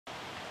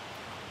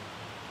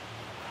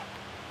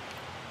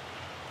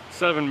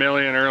7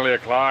 million early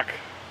o'clock,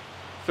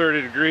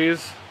 30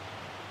 degrees,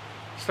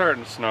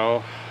 starting to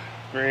snow.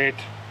 Great.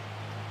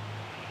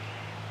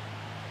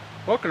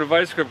 Welcome to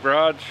Vice Grip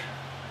Garage,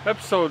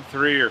 episode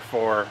 3 or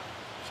 4,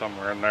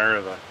 somewhere in there,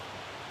 the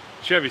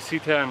Chevy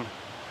C10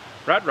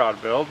 rat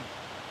rod build.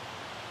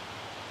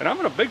 And I'm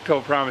gonna big toe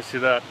promise you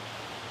that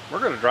we're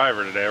gonna drive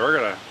her today.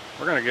 We're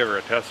gonna give her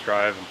a test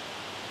drive. And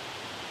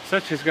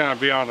since she's gonna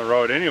be on the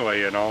road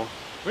anyway, you know,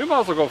 we might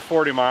as well go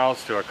 40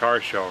 miles to a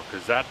car show,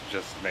 because that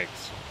just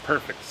makes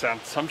perfect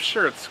sense. I'm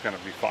sure it's gonna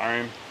be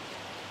fine.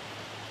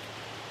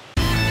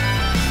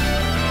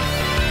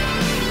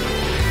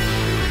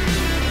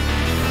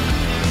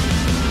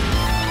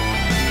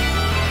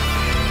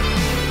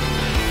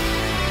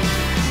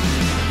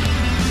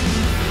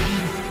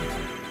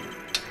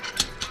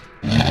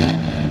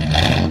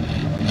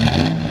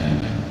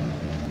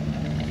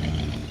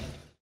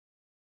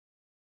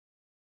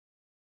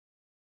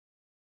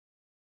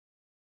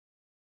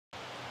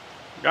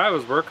 Guy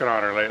was working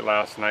on her late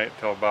last night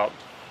till about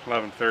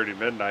 11:30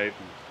 midnight,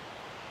 and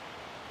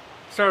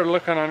started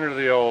looking under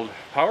the old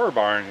power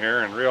barn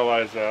here and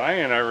realized that I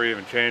ain't ever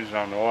even changed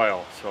on the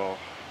oil. So I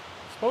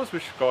suppose we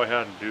should go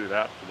ahead and do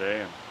that today.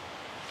 And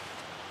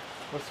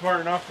I was smart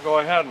enough to go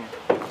ahead and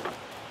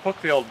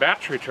hook the old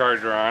battery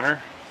charger on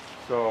her,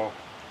 so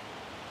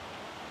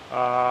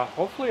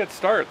hopefully it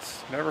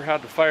starts. Never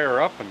had to fire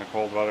her up in the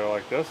cold weather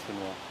like this, and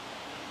we'll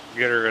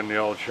get her in the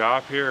old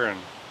shop here and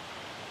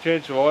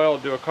change the oil,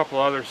 do a couple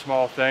other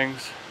small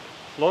things,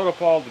 load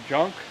up all the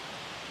junk,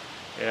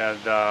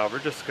 and we're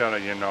just gonna,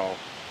 you know,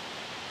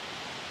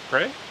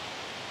 pray?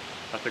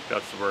 I think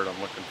that's the word I'm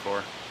looking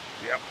for.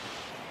 Yep.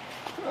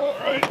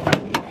 Alright.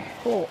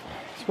 Oh, I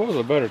suppose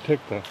I better take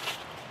the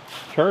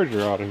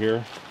charger out of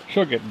here.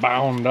 She'll get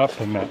bound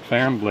up in that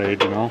fan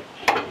blade, you know.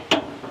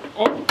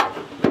 Oh!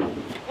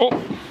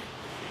 Oh!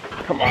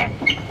 Come on.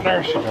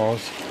 There she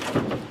goes.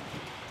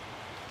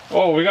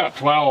 Oh, we got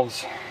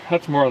 12s.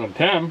 That's more than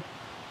 10.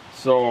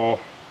 So,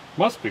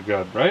 must be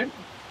good, right?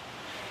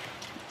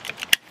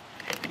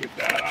 Get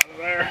that out of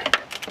there.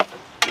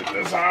 Get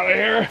this out of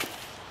here.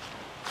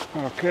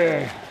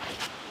 Okay.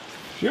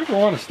 If you ever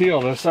want to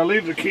steal this, I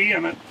leave the key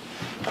in it.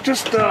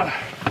 Just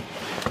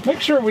make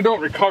sure we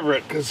don't recover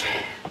it, because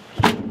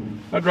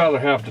I'd rather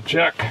have to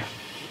check.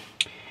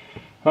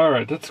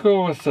 Alright, let's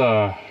go with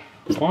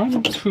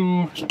 1,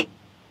 2,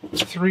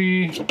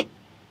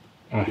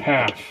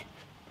 3.5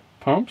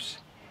 pumps.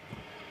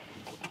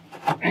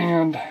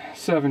 And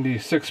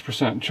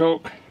 76%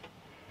 choke,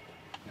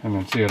 and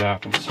then see what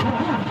happens.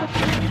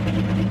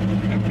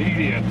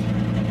 Immediate.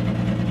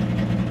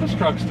 This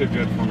truck's too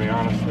good for me,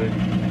 honestly.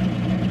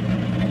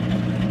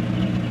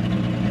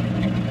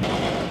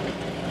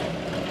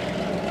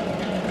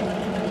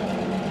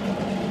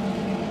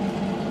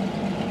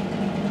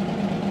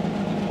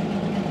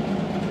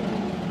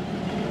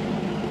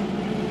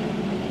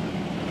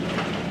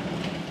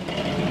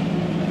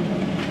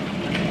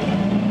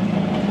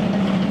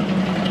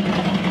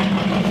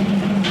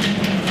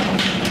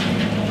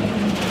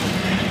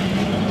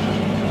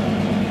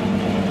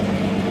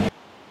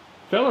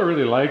 Fella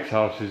really likes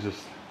how she's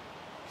just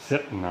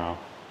sitting now.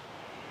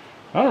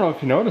 I don't know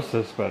if you noticed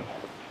this, but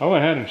I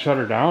went ahead and shut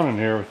her down in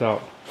here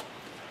without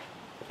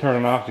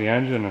turning off the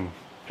engine and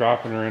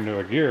dropping her into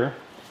a gear.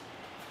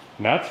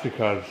 And that's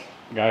because,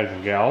 guys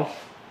and gals,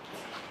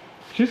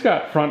 she's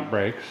got front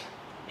brakes,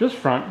 just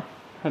front.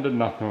 I did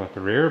nothing with the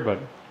rear, but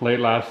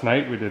late last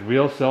night we did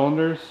wheel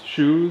cylinders,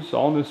 shoes,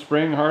 all new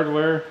spring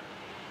hardware,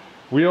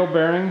 wheel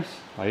bearings.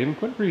 I even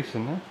put grease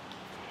in there.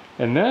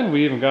 And then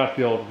we even got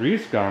the old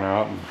grease gun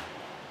out and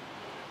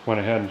went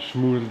ahead and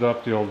smoothed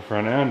up the old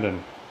front end,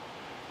 and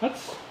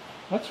that's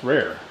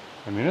rare.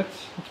 I mean,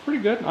 it's pretty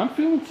good. I'm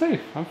feeling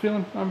safe. I'm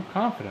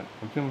confident.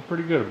 I'm feeling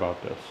pretty good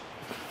about this.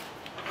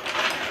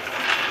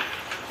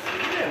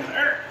 Get in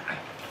there.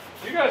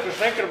 You guys are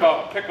thinking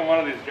about picking one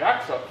of these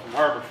jacks up from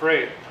Harbor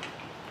Freight.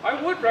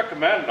 I would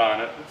recommend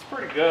on it. It's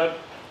pretty good.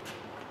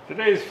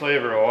 Today's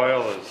flavor of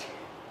oil is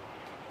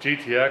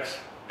GTX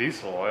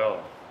diesel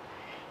oil.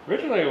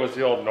 Originally it was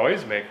the old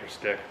noisemaker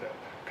stick that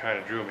kind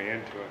of drew me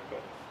into it,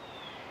 but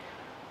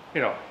you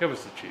know, it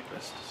was the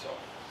cheapest, so.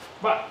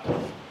 But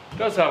it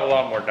does have a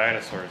lot more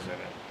dinosaurs in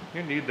it.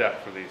 You need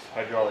that for these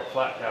hydraulic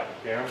flat tapping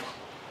cams.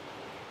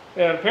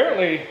 And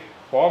apparently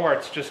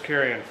Walmart's just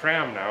carrying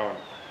Fram now, and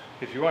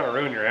if you want to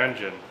ruin your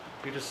engine,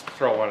 you just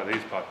throw one of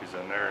these puppies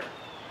in there.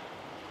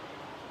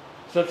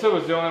 Since it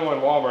was the only one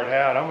Walmart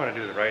had, I'm going to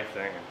do the right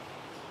thing and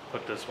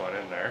put this one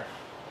in there.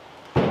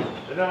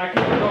 And then I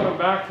keep going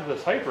back to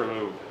this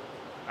Hyperlube.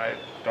 I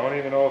don't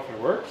even know if it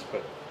works,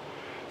 but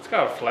it's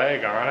got a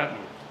flag on it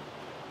and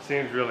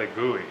seems really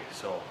gooey.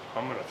 So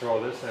I'm going to throw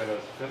this in as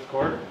a 5th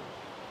quart.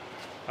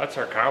 That's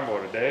our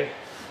combo today.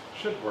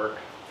 Should work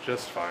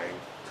just fine.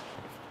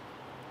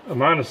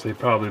 I'm honestly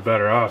probably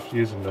better off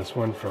using this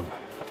one from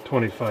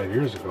 25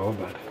 years ago,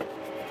 but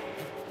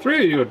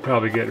 3 of you would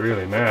probably get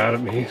really mad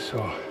at me,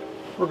 so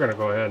we're going to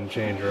go ahead and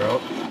change her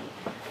out.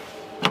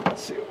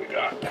 Let's see what we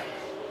got.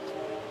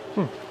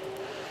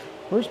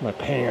 Where's my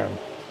pan?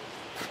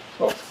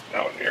 Oh,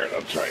 Down here,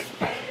 that's right.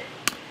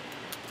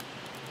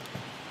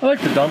 I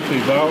like to dump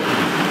these out.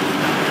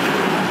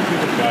 See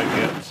what the guy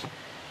gets.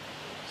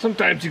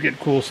 Sometimes you get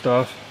cool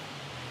stuff.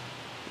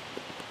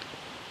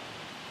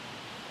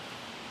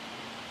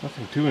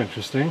 Nothing too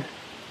interesting.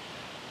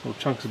 Little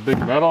chunks of big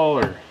metal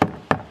or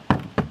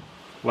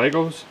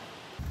Legos.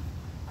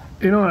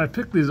 You know, when I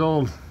pick these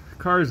old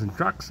cars and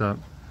trucks up,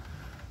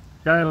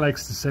 guy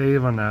likes to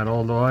save on that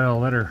old oil,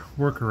 let her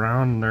work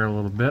around in there a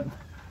little bit.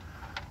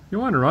 You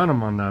want to run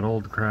them on that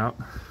old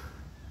crap.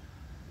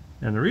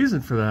 And the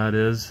reason for that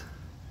is,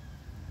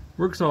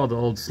 works all the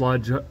old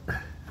sludge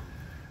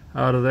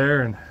out of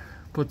there and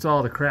puts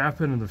all the crap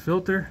into the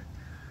filter.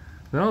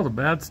 Then all the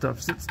bad stuff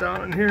sits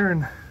down in here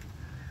and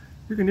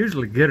you can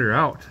usually get her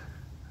out.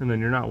 And then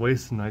you're not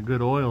wasting that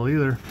good oil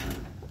either.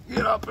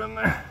 Get up in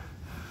there.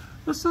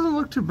 This doesn't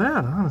look too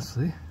bad,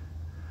 honestly,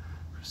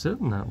 for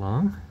sitting that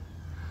long.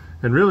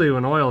 And really,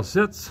 when oil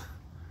sits,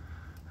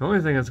 the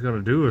only thing it's going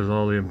to do is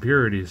all the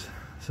impurities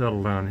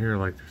settle down here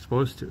like they're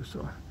supposed to.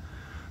 So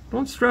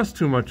don't stress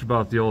too much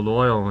about the old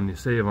oil when you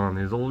save on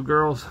these old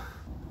girls.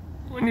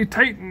 When you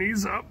tighten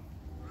these up,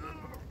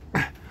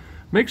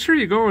 make sure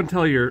you go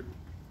until you're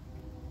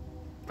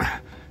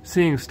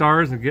seeing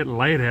stars and getting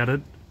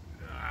lightheaded.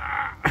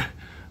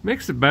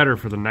 Makes it better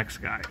for the next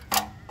guy.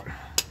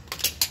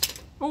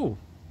 Oh,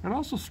 and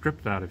also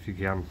strip that if you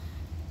can.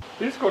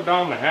 These go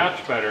down the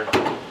hatch better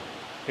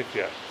if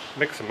you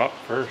mix them up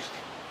first.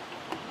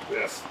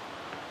 This.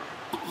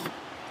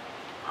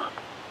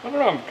 I don't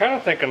know, I'm kind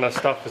of thinking this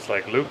stuff is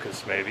like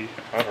Lucas maybe.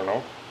 I don't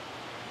know.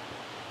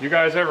 You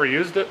guys ever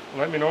used it?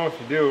 Let me know if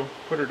you do.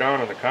 Put her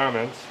down in the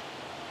comments.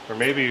 Or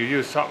maybe you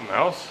use something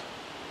else.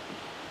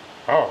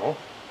 Oh.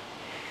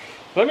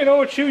 Let me know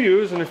what you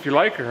use and if you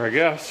like her, I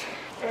guess.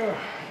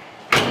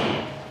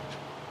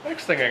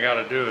 Next thing I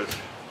gotta do is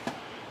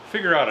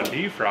figure out a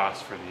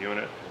defrost for the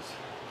unit, because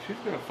she's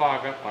gonna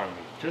fog up on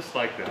me just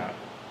like that.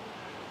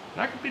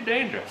 That could be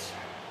dangerous,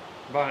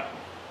 but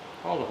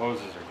all the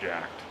hoses are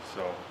jacked,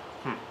 so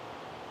I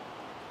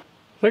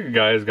think a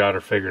guy's got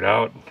her figured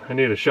out. I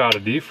need a shot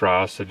of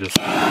defrost to just...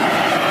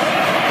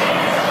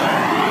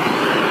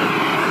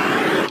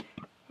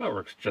 That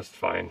works just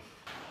fine.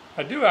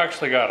 I do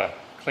actually gotta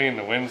clean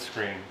the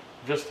windscreen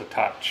just a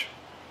touch.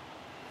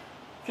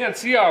 Can't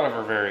see out of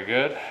her very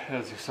good,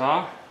 as you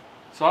saw.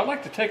 So I'd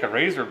like to take a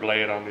razor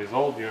blade on these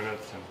old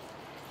units and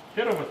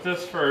hit them with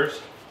this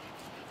first.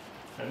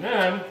 And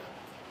then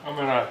I'm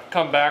gonna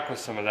come back with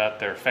some of that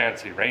there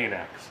fancy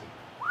Rain-X.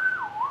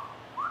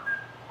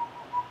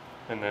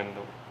 And then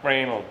the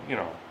rain will, you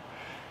know,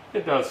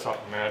 it does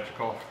something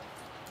magical.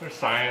 There's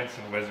science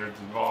and wizards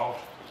involved.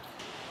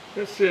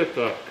 Let's see what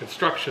the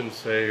constructions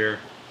say here.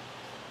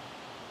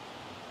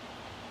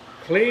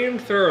 Clean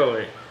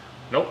thoroughly.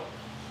 Nope.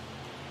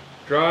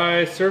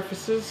 Dry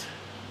surfaces.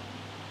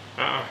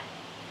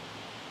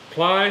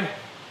 Apply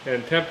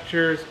and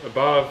temperatures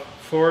above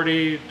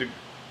 40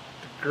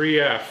 degree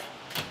F.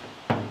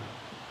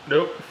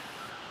 Nope.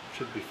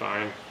 Should be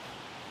fine.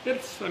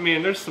 It's, I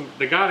mean, there's some,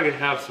 they gotta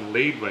have some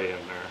leadway in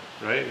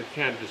there, right? It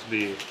can't just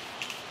be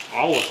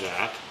all of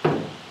that.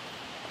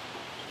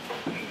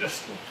 And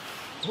just,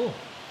 oh,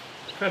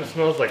 it kind of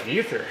smells like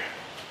ether.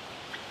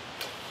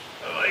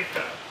 I like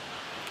that.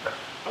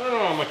 I don't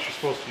know how much you're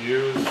supposed to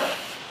use.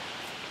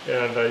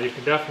 And you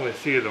can definitely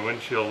see the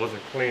windshield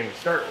wasn't clean to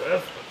start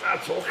with, but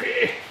that's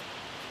okay.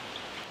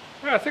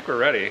 Yeah, I think we're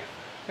ready.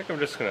 I think I'm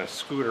just gonna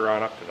scooter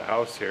on up to the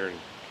house here and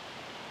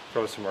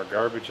throw some more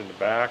garbage in the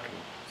back and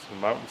some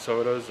mountain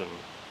sodas, and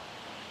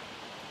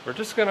we're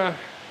just gonna,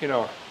 you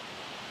know,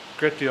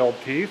 grit the old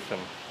teeth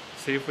and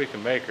see if we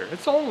can make her.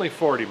 It's only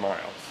 40 miles,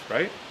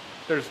 right?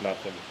 There's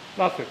nothing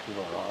can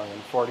go wrong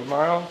in 40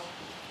 miles.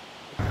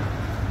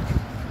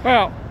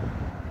 Well,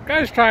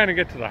 guy's trying to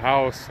get to the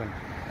house and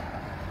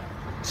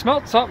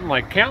smelled something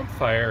like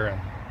campfire,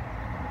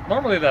 and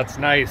normally that's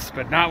nice,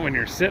 but not when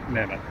you're sitting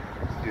in it,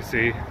 you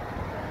see.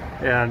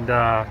 And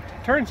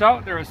turns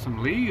out there was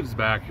some leaves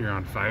back here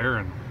on fire,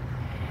 and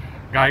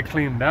guy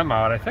cleaned them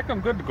out. I think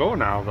I'm good to go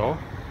now though.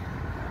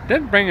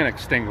 Didn't bring an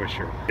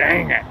extinguisher,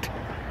 dang it.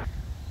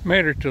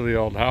 Made her to the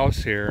old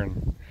house here,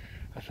 and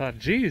I thought,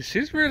 geez,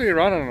 she's really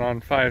running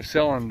on 5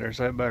 cylinders,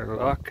 I better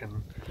look.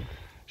 And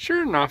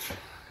sure enough,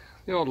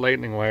 the old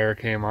lightning wire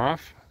came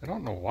off. I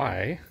don't know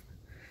why,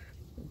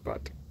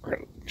 but we're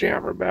gonna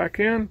jam her back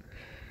in,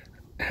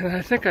 and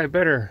I think I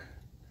better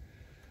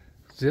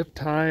zip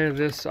tie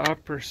this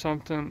up or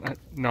something.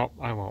 No,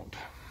 I won't.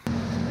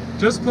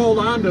 Just pulled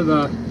onto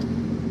the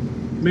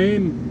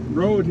main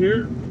road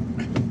here,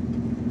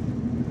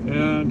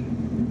 and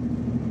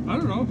I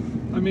don't know,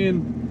 I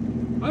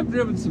mean, I've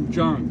driven some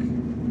junk,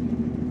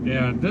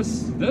 and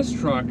this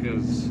truck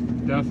is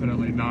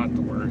definitely not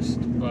the worst,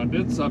 but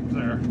it's up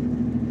there.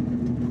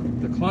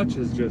 The clutch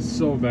is just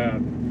so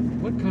bad.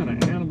 What kind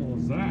of animal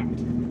is that?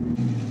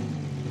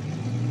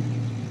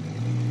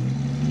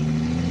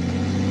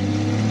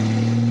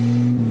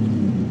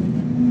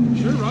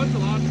 Sure runs a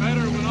lot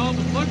better when all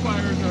the plug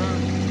wires are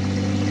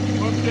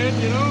hooked in,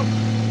 you know?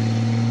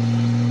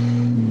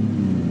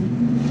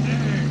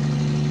 Dang.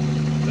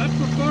 That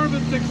performance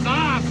its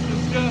exhaust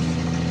is just,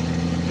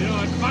 you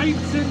know, it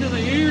bites into the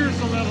ears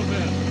a little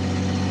bit.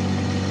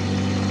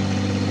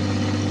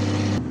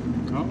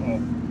 Uh-oh.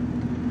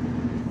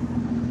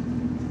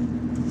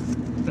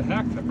 What the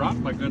heck? I brought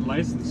my good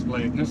license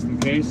plate just in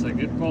case I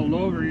get pulled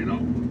over, you know.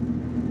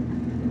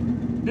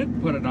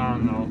 Did put it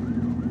on though.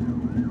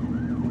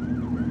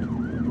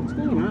 What's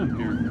going on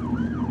here?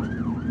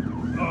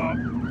 Oh,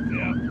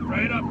 yeah,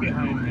 right up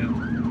behind me.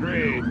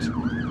 Great. Let's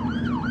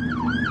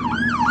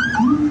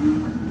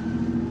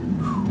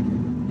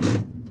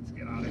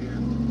get out of here.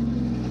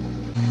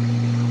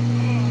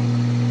 Oh.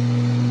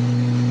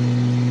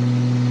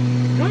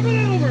 Coming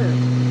over.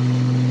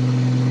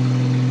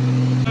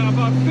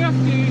 About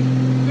 50,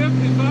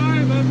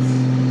 55,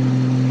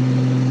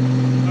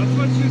 that's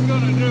what she's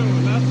gonna do,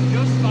 and that's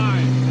just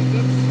fine.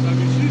 I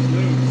mean, she's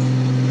loose.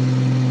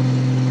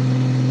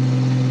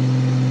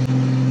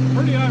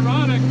 Pretty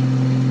ironic.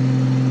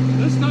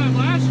 This time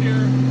last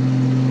year,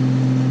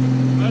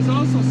 I was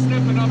also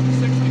snipping up a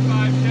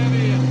 65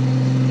 Chevy, and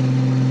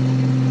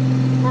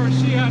of course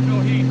she had no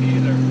heat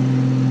either. I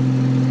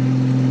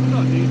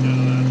don't need none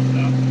of that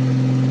stuff.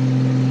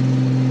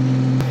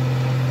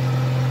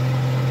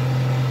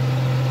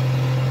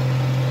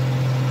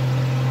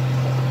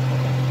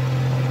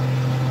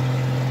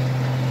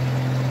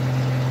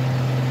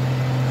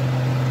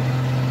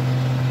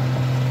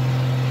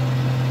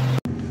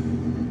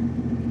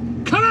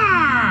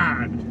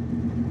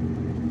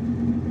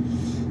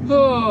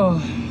 Oh,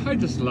 I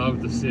just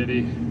love the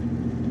city.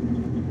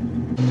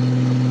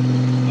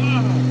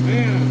 Oh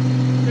man,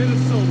 it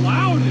is so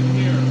loud in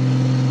here.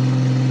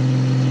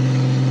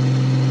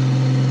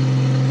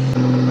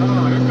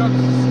 Oh, here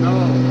comes the snow.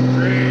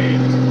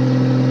 Great.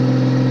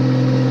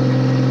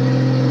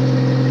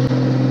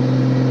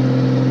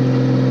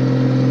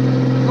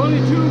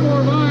 22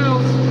 more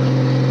miles.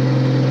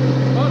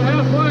 About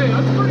halfway.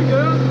 That's pretty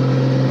good.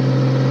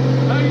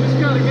 Now you just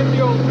gotta get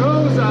the old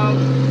nose out.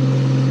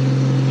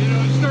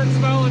 Start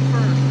smelling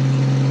for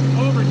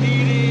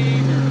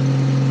overheating or,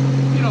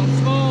 you know,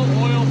 small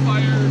oil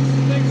fires,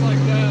 things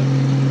like that.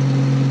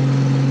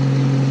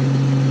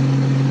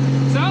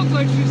 Sounds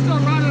like she's still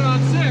running on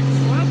 6,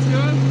 so that's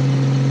good.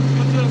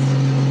 We'll just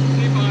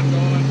keep on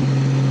going.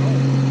 Oh.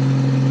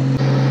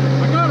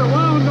 I got her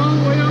wound all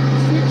the way up to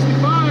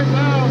 65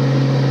 now.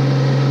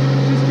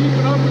 Just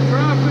keeping up with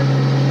traffic.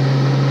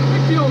 I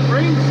think the old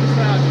brakes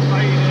just had to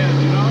fight in,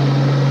 you know.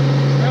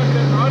 Hadn't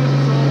been running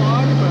so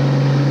long, but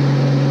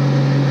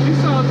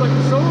sounds like a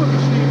sewing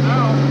machine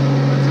now.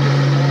 Let's get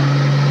some more.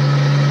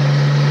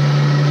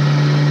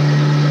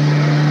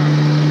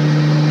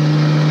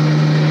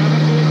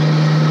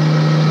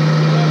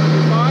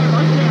 75.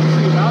 I can't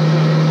see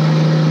nothing.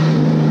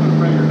 I'm gonna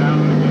bring her down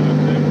again, I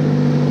think.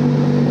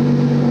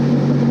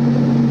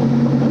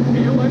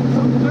 Feel like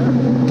something there?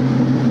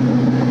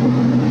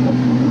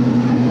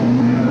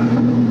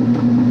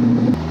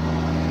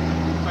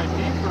 My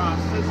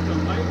defrost system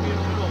might be a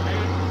little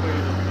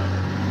antiquated, but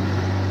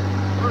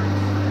it works.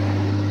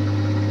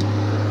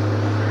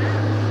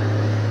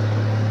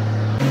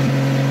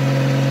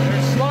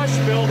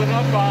 Building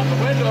up on the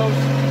windows,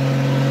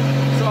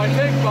 so I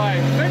take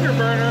my finger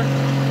burner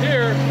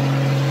here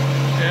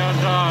and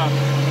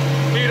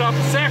heat up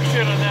a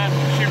section, and then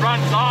she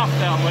runs off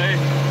that way.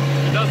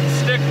 It doesn't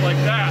stick like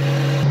that.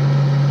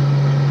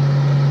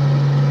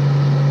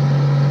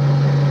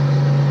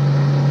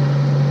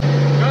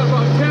 Got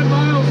about 10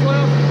 miles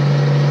left.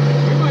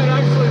 We might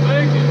actually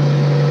make it.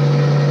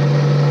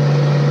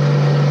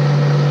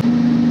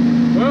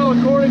 Well,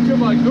 according to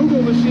my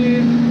Google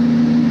machine,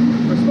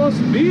 we're supposed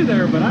to be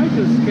there, but I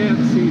just can't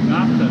see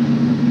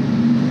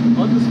nothing.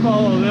 I'll just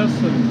follow this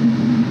and...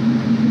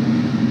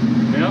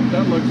 Yep,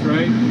 that looks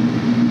right.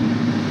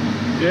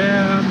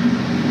 Yeah,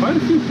 quite a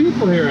few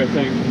people here, I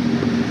think.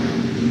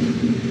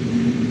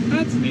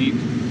 That's neat. I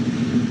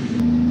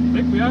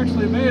think we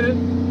actually made it.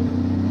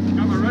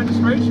 Got my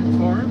registration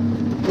form.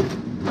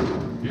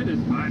 It is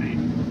mighty.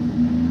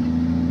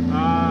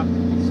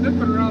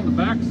 Snipping around the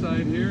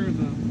backside here and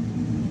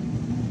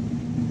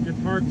get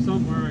parked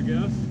somewhere, I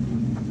guess.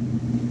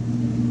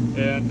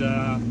 And,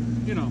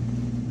 you know,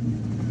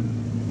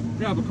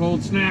 grab a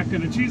cold snack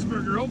and a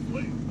cheeseburger,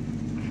 hopefully.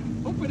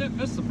 Hope we didn't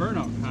miss the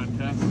burnout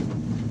contest.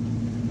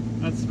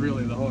 That's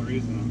really the whole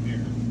reason I'm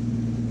here,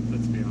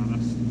 let's be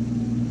honest.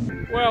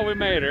 Well, we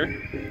made her.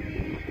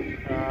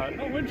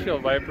 No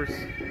windshield wipers,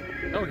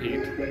 no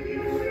heat.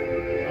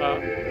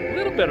 A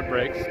little bit of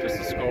brakes, just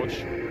a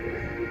skosh.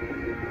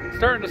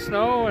 Starting to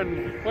snow,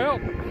 and, well,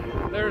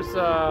 there's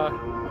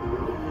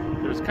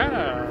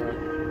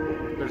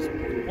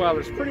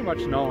pretty much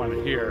no one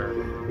here.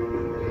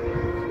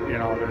 You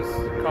know, there's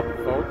a couple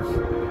folks.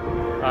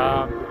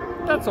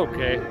 That's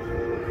okay.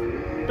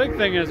 Big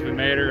thing is we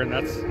made her, and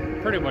that's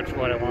pretty much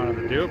what I wanted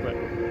to do, but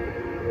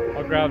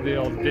I'll grab the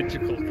old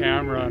digital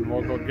camera and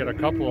we'll go get a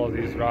couple of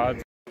these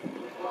rods.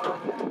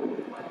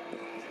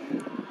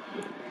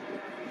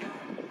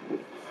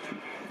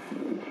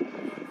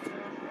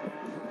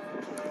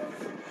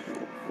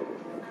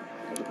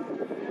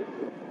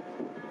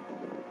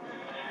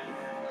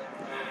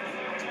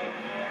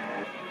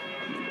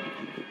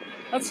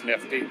 That's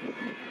nifty.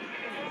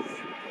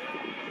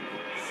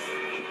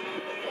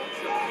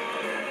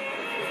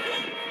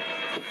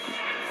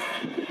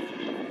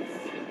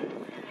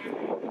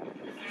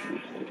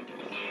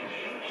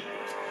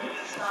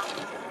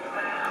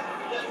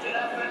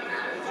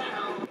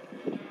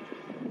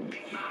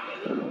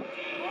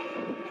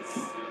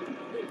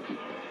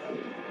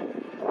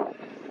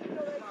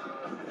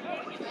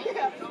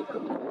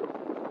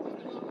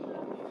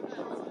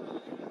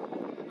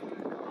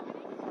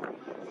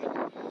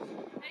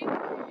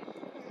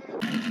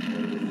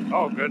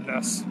 Oh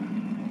goodness.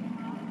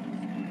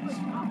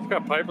 It's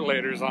got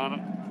pipelators on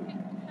it.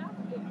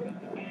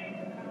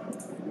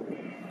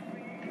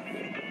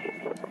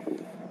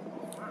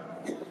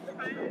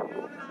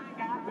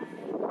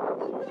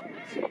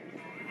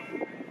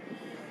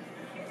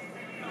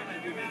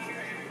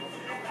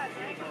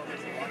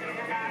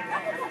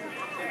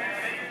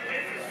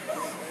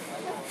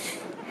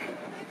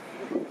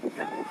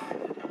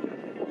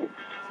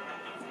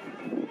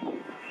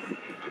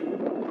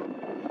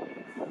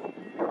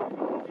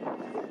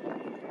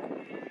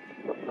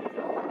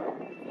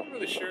 Not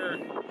really sure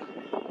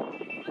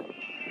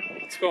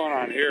what's going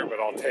on here, but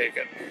I'll take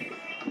it.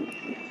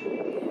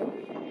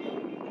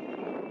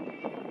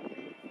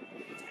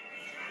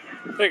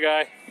 Hey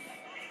guy.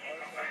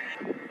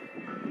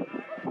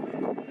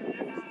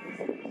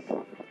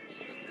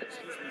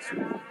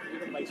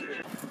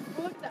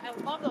 Look, I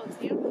love those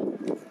handles.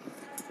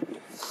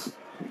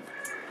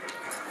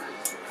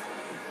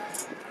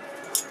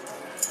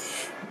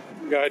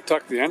 Guy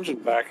tucked the engine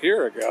back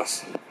here, I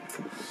guess.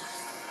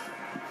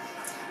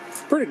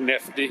 It's pretty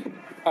nifty.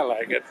 I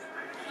like it.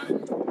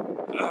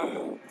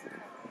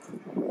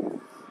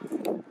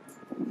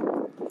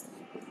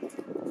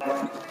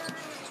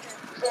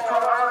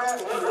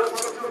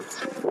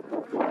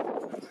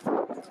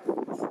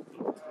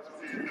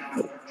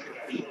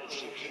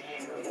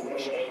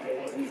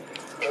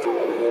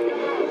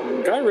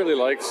 Guy really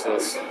likes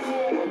this.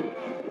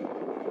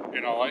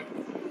 You know,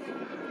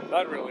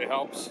 that really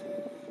helps.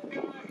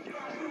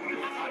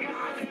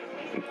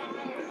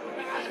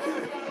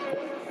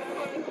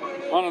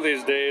 One of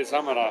these days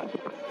I'm gonna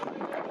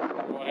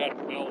go ahead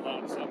and build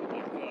on something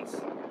like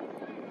this.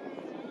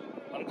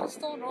 But I just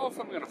don't know if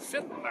I'm gonna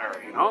fit in there,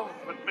 you know?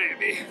 But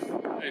maybe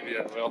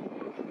I will.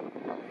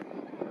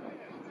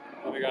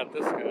 Then we got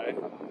this guy.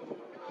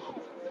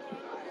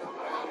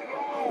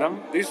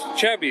 These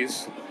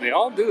Chevys, they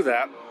all do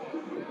that,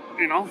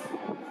 you know?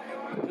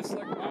 Just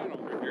like mine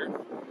over here.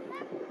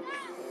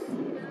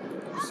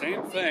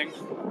 Same thing.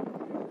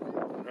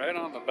 Right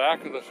on the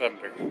back of the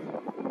fender.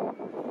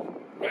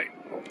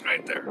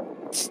 Right there.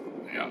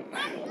 Yeah.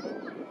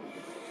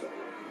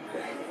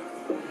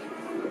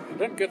 I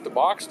didn't get the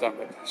box done,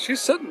 but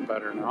she's sitting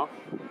better now.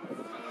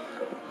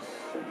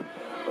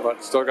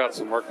 But still got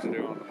some work to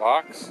do on the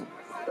box.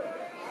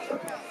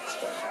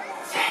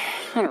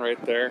 Kind of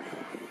right there.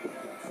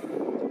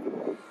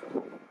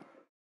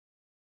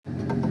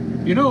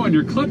 You know, when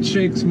your clutch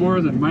shakes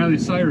more than Miley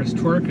Cyrus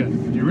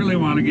twerking, you really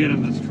want to get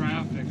in this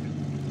traffic.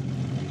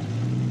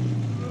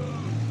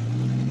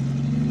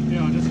 You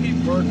know, just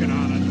keep working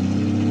on it.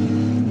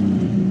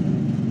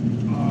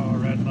 Oh,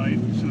 red light.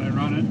 Should I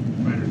run it?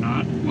 Better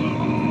not.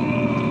 Whoa.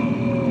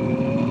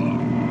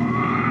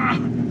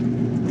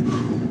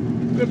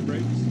 Good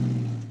brakes.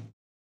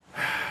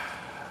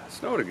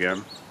 Snowed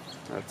again.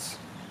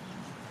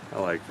 I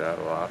like that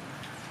a lot.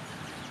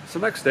 It's the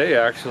next day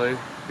actually,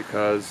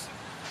 because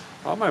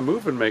all my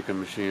moving making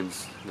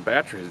machines, the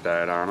batteries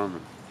died on them.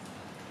 And,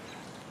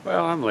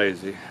 well, I'm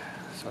lazy,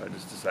 so I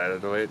just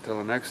decided to wait till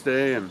the next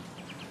day and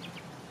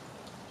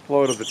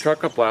loaded the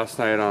truck up last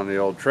night on the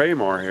old tray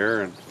mower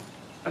here. And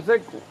I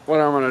think what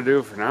I'm going to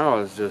do for now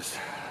is just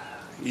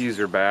ease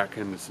her back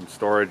into some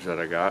storage that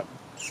I got,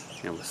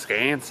 you know,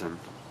 Wisconsin.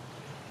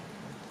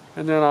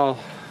 And then I'll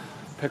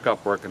pick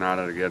up working on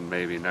it again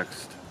maybe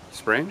next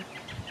spring.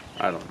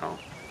 I don't know.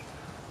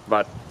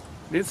 But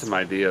need some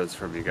ideas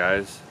from you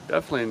guys.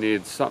 Definitely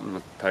need something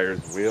with tires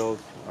and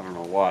wheels. I don't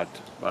know what,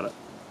 but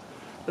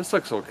this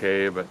looks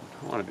okay, but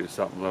I want to do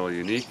something a little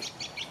unique.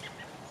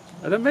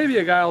 And then maybe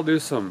a guy will do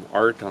some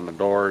art on the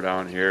door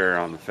down here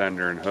on the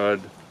fender and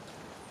hood.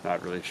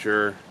 Not really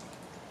sure.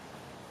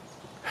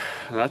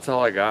 And that's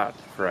all I got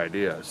for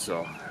ideas.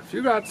 So if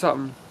you got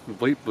something,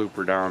 bleep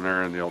blooper down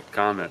there in the old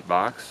comment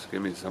box.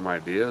 Give me some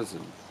ideas,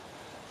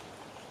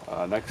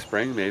 and next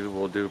spring maybe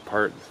we'll do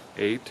part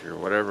 8 or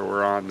whatever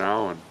we're on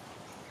now. And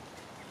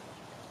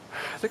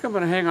I think I'm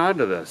going to hang on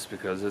to this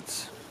because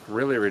it's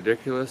really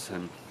ridiculous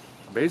and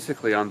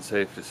basically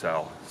unsafe to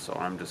sell. So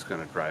I'm just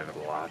going to drive it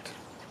a lot,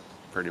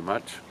 pretty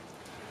much.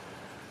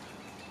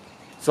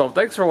 So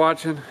thanks for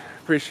watching.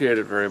 Appreciate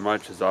it very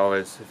much as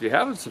always. If you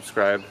haven't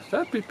subscribed,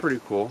 that'd be pretty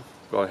cool.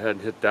 Go ahead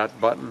and hit that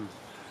button,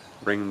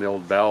 ring the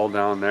old bell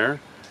down there,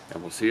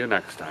 and we'll see you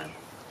next time.